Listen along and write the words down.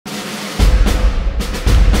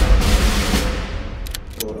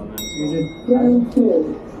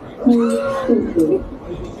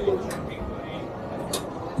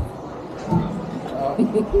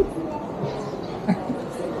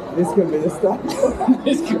This could be the start.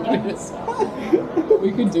 This could be the start.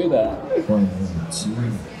 We could do that. 1,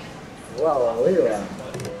 2. Wow, we are.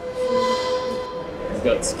 We've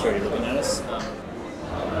got security looking at us.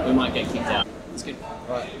 We might get kicked out. It's good.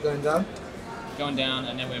 Alright, going down? Going down,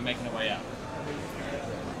 and then we're making our way out.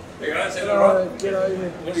 Hey guys, Get hello. over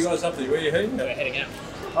here. What are you guys up to? Where are you heading? We're heading out.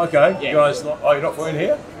 Okay, Yeah. you guys, are you not flying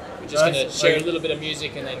here? We're just going to share a little bit of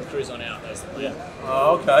music and then cruise on out, basically. Yeah.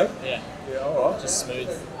 Oh, okay. Yeah. Yeah, alright. Just smooth.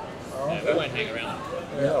 Oh, Yeah, okay. we won't hang around.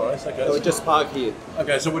 Yeah, alright, okay. So we just park here.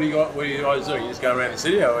 Okay, so what do you guys doing? You just go around the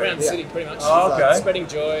city? Or Around the city, pretty much. Oh, okay. Spreading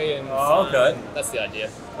joy and Oh, fun. okay. That's the idea.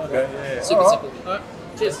 Okay, yeah. Super Alright. simple. Alright,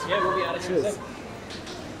 cheers. Yeah, we'll be out of here. Cheers.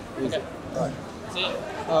 Okay. Alright. See ya.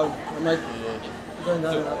 I'm like, going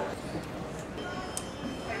down and up.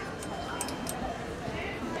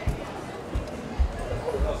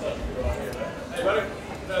 Hey, buddy.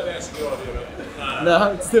 No, that's a good idea, mate.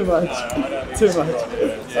 No, it's too much. No, I don't think Too it's a much. good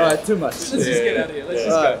idea. Yeah. Alright, too much. Let's just get out of here. Let's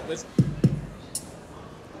just Alright. go. Let's...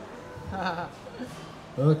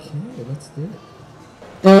 Okay, let's do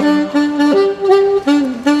it.